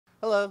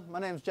Hello, my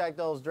name is Jack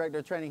Doles, Director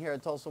of Training here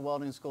at Tulsa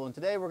Welding School, and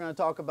today we're going to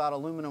talk about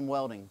aluminum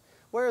welding.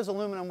 Where is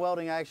aluminum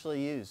welding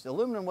actually used?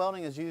 Aluminum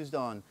welding is used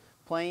on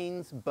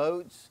planes,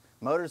 boats,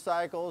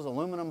 motorcycles,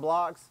 aluminum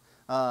blocks,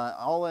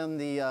 all in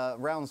the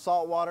around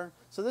salt water.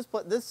 So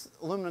this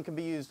aluminum can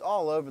be used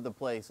all over the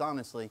place,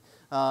 honestly.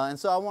 And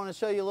so I want to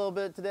show you a little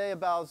bit today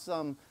about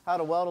how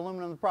to weld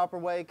aluminum the proper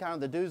way, kind of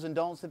the do's and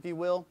don'ts, if you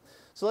will.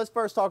 So let's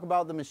first talk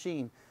about the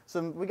machine.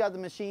 So we got the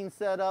machine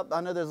set up.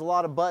 I know there's a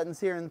lot of buttons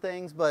here and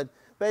things, but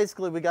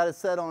basically we got it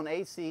set on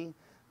AC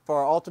for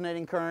our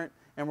alternating current,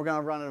 and we're going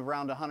to run it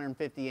around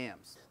 150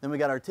 amps. Then we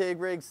got our TIG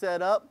rig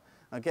set up.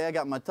 Okay, I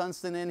got my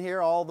tungsten in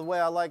here all the way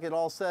I like it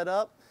all set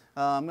up.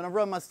 I'm going to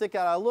run my stick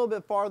out a little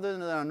bit farther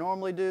than I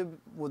normally do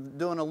with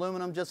doing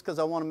aluminum, just because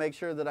I want to make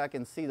sure that I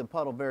can see the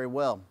puddle very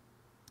well.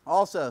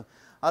 Also,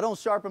 I don't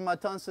sharpen my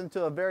tungsten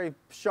to a very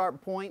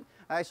sharp point.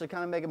 I actually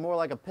kind of make it more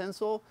like a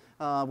pencil.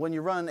 When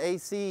you run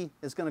AC,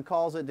 it's going to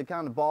cause it to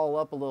kind of ball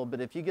up a little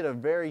bit. If you get a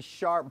very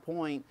sharp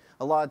point,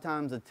 a lot of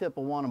times the tip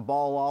will want to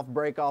ball off,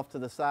 break off to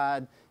the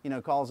side,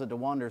 cause it to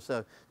wander.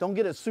 So don't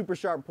get a super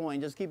sharp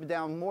point. Just keep it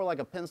down more like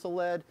a pencil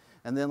lead.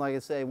 And then, like I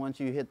say, once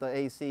you hit the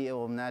AC, it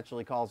will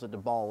naturally cause it to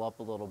ball up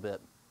a little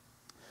bit.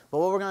 But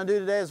what we're going to do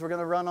today is we're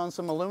going to run on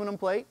some aluminum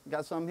plate.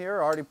 Got some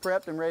here already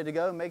prepped and ready to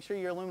go. Make sure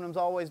your aluminum's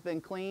always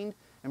been cleaned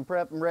and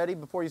prepped and ready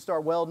before you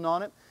start welding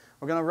on it.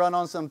 We're going to run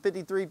on some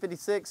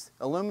 5356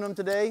 aluminum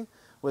today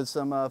with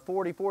some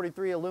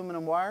 4043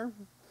 aluminum wire.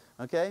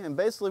 Okay, and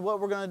basically what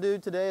we're going to do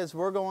today is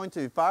we're going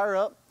to fire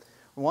up.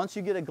 Once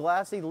you get a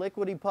glassy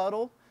liquidy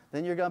puddle,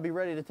 then you're going to be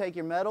ready to take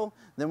your metal.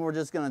 Then we're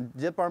just going to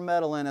dip our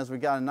metal in as we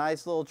got a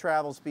nice little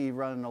travel speed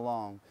running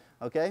along.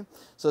 Okay,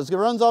 so it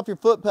runs off your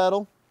foot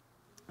pedal.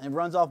 It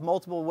runs off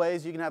multiple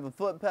ways. You can have a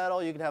foot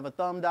pedal, you can have a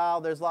thumb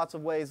dial. There's lots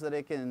of ways that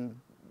it can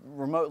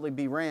remotely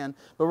be ran,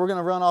 but we're going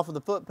to run off of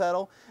the foot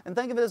pedal, and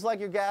think of it as like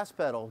your gas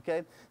pedal.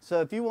 Okay,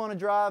 so if you want to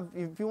drive,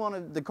 if you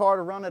want the car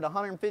to run at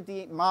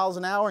 150 miles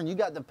an hour and you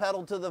got the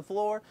pedal to the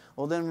floor,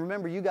 well then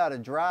remember, you got to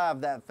drive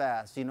that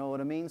fast, you know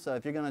what I mean? So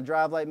if you're going to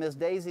drive like Miss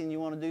Daisy and you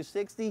want to do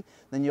 60,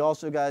 then you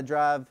also got to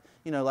drive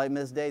like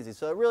Miss Daisy.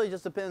 So it really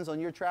just depends on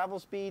your travel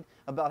speed,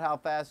 about how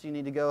fast you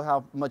need to go,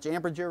 how much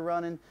amperage you're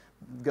running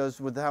goes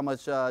with how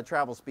much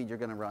travel speed you're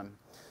going to run.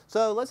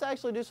 So let's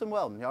actually do some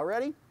welding. Y'all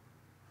ready?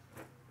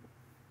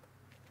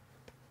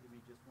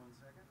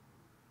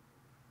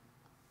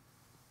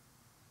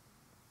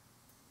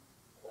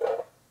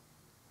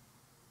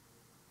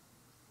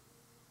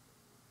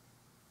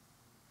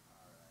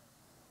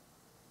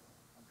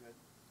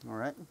 All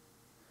right,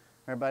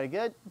 everybody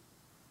good?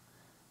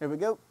 Here we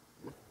go.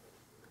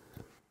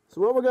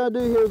 So what we're going to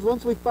do here is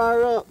once we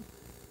fire up,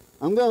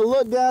 I'm going to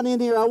look down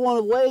in here. I want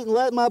to wait and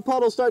let my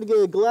puddle start to get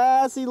a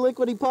glassy,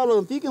 liquidy puddle.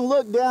 If you can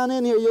look down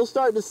in here, you'll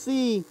start to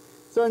see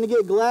starting to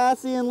get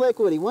glassy and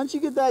liquidy. Once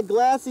you get that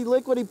glassy,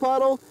 liquidy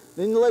puddle,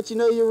 then it'll let you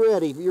know you're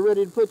ready. You're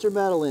ready to put your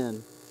metal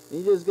in.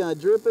 And you're just going to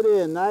drip it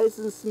in nice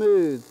and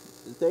smooth,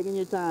 just taking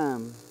your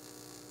time.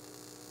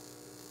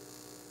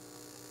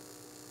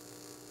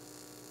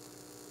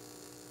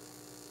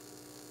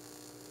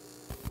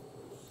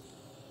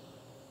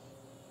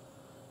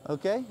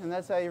 Okay, and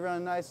that's how you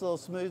run a nice little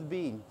smooth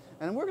bead.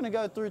 And we're going to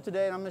go through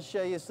today, and I'm going to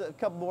show you a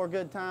couple more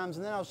good times,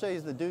 and then I'll show you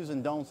the do's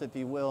and don'ts, if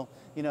you will,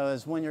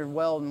 as when you're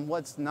welding,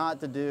 what's not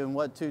to do and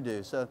what to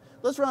do. So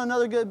let's run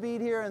another good bead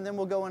here, and then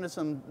we'll go into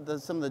some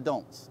of the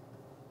don'ts.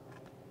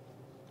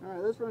 All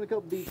right, let's run a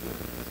couple beads.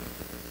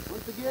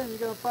 Once again, you're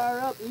going to fire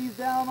up, ease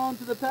down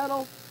onto the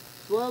pedal,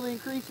 slowly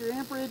increase your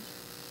amperage.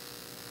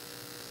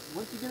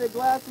 Once you get a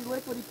glassy,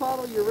 liquidy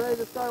puddle, you're ready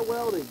to start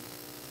welding.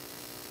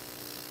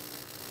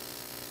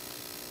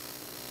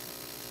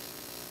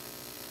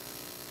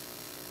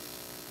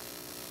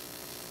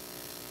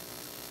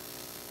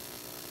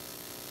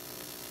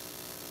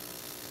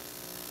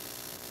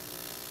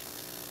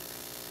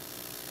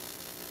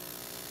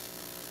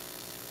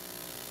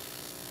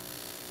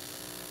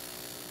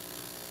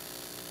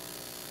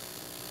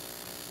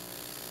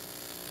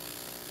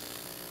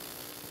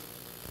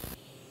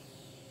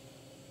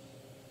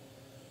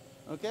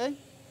 Okay,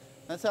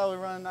 that's how we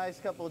run a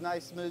couple of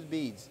nice smooth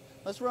beads.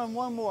 Let's run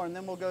one more and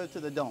then we'll go to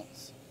the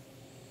don'ts.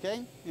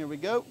 Okay, here we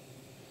go.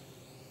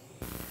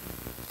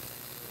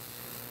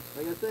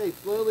 Like I say,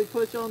 slowly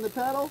push on the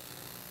pedal.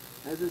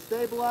 As it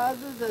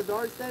stabilizes, as the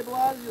arc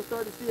stabilizes, you'll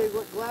start to see a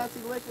glassy,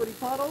 liquidy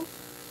puddle.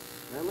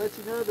 That lets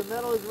you know the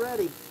metal is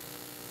ready.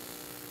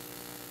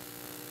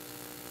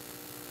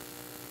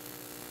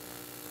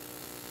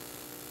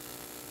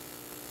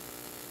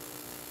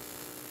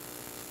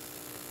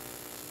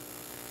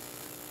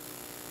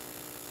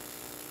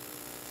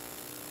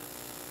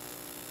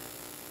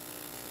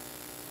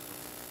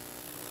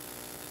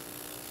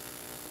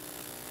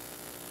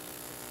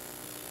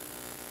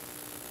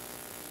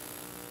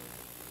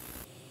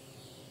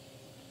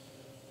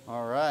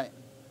 All right,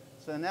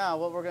 so now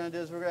what we're going to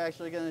do is we're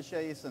actually going to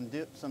show you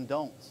some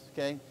don'ts,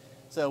 okay?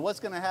 So what's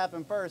going to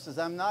happen first is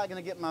I'm not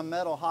going to get my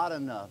metal hot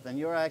enough, and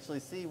you'll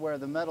actually see where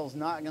the metal's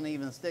not going to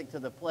even stick to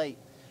the plate.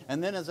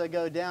 And then as I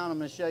go down, I'm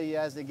going to show you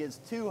as it gets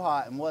too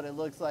hot and what it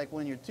looks like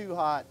when you're too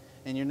hot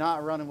and you're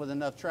not running with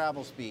enough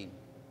travel speed.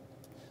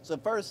 So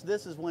first,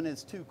 this is when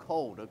it's too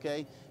cold,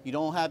 okay? You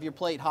don't have your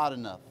plate hot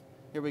enough.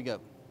 Here we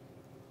go.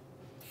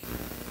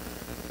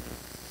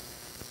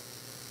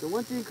 So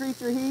once you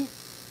increase your heat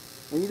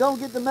and you don't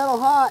get the metal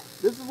hot,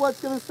 this is what's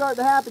going to start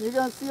to happen. You're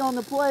going to see on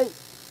the plate,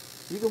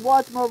 you can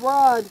watch my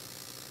rod.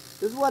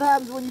 This is what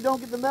happens when you don't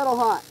get the metal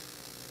hot.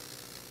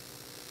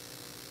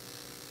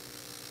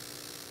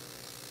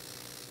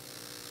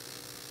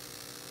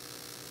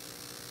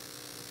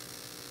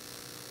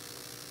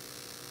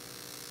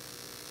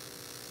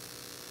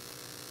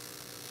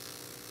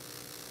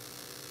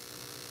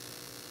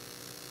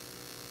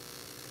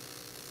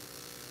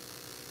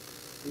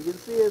 You can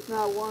see it's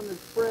not one that's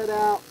spread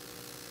out,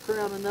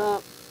 crowning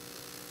up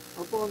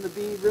on the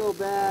bead real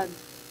bad.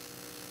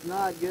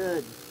 Not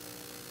good.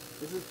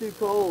 This is too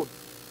cold.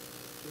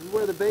 This is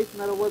where the base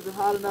metal wasn't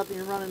hot enough and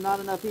you're running not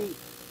enough heat.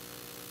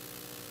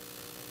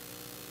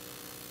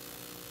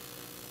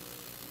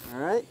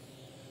 Alright?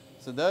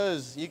 So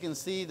those, you can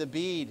see the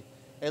bead,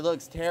 it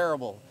looks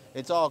terrible.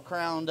 It's all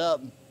crowned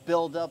up,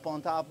 built up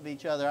on top of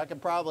each other. I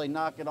could probably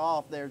knock it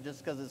off there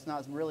just because it's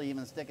not really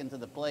even sticking to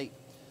the plate.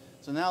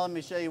 So now let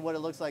me show you what it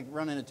looks like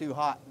running it too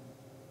hot.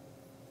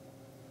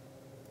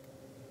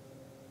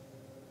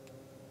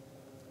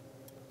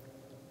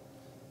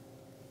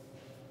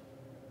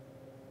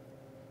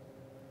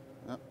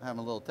 Oh, having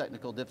a little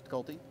technical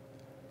difficulty.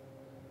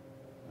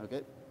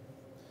 Okay.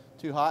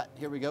 Too hot.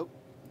 Here we go.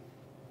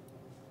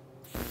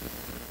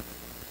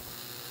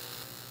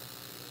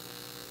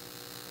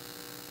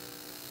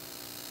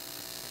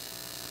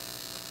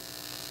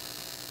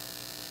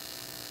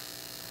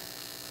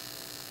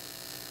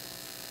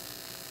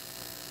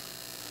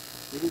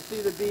 You can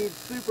see the bead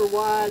super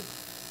wide,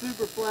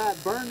 super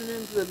flat, burning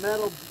into the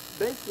metal,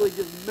 basically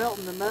just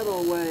melting the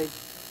metal away.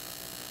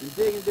 And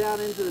digging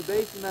down into the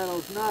base metal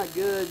is not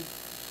good.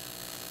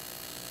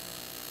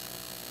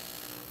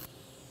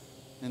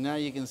 And now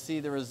you can see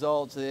the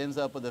results. It ends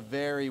up with a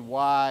very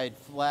wide,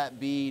 flat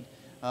bead.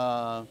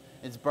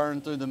 It's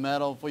burned through the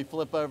metal. If we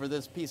flip over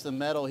this piece of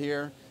metal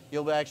here,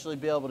 you'll actually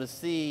be able to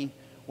see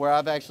where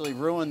I've actually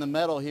ruined the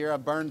metal here. I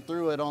burned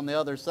through it on the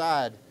other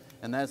side,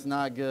 and that's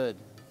not good.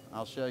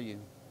 I'll show you.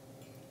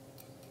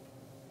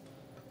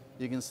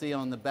 You can see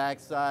on the back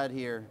side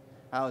here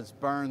how it's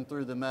burned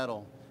through the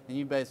metal. And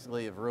you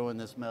basically have ruined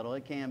this metal.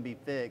 It can be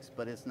fixed,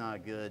 but it's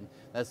not good.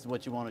 That's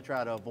what you want to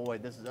try to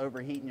avoid. This is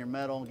overheating your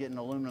metal, getting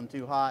aluminum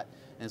too hot,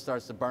 and it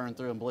starts to burn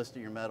through and blister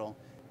your metal.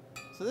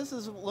 So this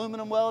is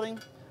aluminum welding.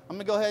 I'm going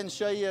to go ahead and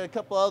show you a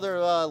couple other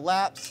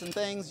laps and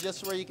things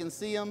just where you can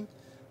see them.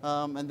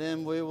 And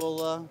then we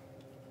will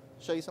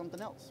show you something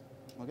else.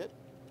 Okay?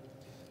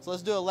 So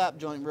let's do a lap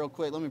joint real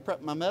quick. Let me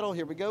prep my metal.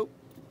 Here we go.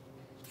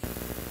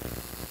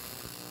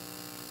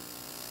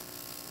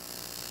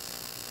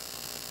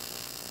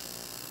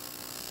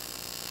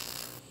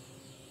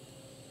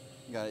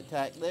 Got it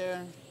tacked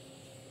there.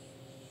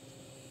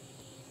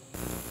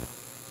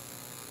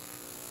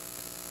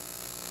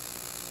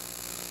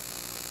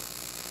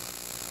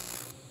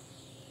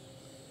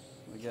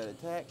 We got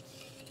it tacked.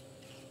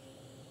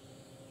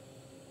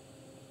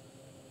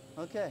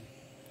 Okay,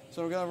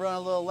 so we're going to run a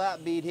little lap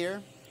bead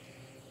here.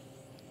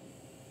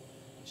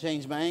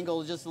 Change my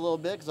angle just a little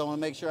bit because I want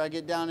to make sure I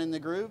get down in the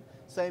groove.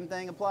 Same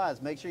thing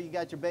applies. Make sure you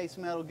got your base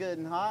metal good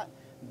and hot.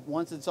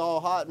 Once it's all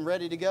hot and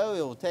ready to go,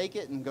 it will take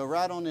it and go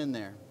right on in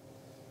there.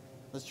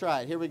 Let's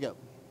try it. Here we go.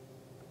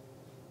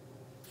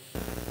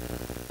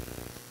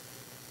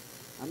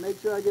 I make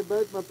sure I get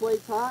both my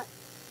plates hot.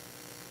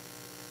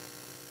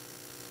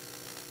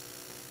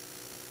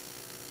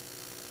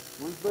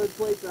 Once both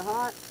plates are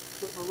hot,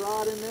 put my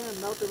rod in there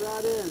and melt the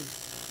rod in.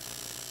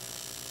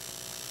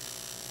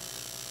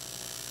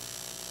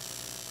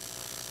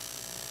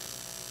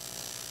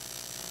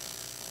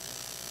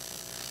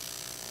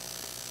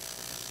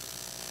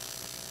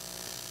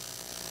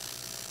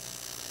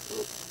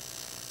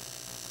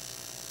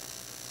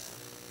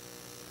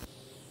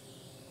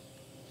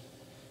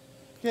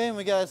 Okay, and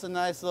we got us a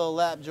nice little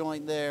lap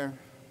joint there.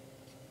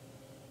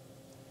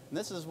 And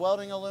this is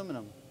welding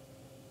aluminum.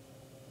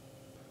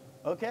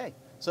 Okay,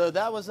 so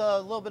that was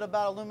a little bit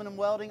about aluminum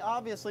welding.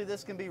 Obviously,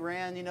 this can be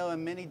ran, you know,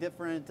 in many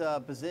different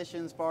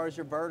positions as far as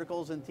your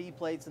verticals and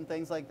T-plates and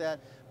things like that.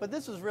 But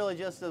this was really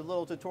just a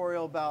little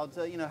tutorial about,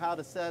 you know, how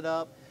to set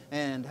up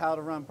and how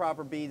to run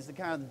proper beads, the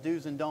kind of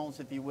do's and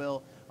don'ts, if you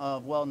will,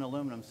 of welding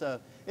aluminum.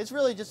 So it's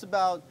really just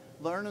about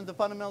learning the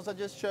fundamentals I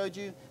just showed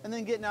you, and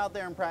then getting out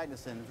there and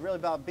practicing. It's really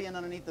about being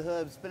underneath the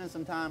hood, spending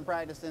some time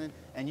practicing it,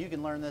 and you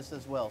can learn this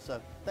as well.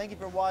 So thank you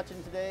for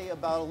watching today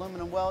about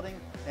aluminum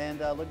welding, and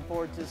looking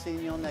forward to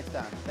seeing you on next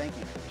time. Thank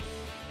you.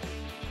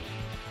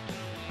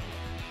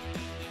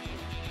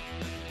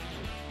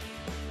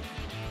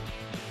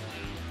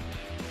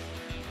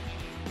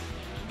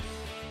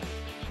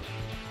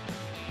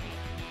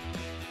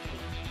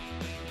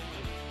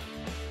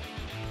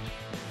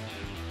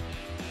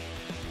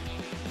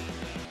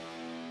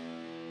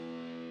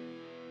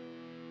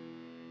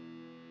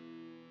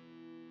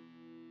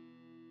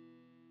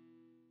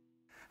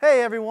 Hey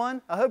Hey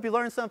everyone, I hope you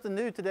learned something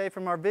new today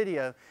from our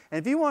video. And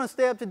if you want to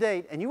stay up to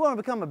date and you want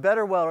to become a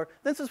better welder,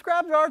 then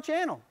subscribe to our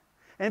channel.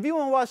 And if you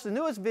want to watch the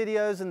newest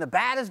videos and the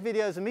baddest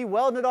videos of me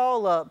welding it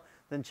all up,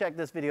 then check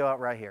this video out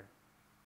right here.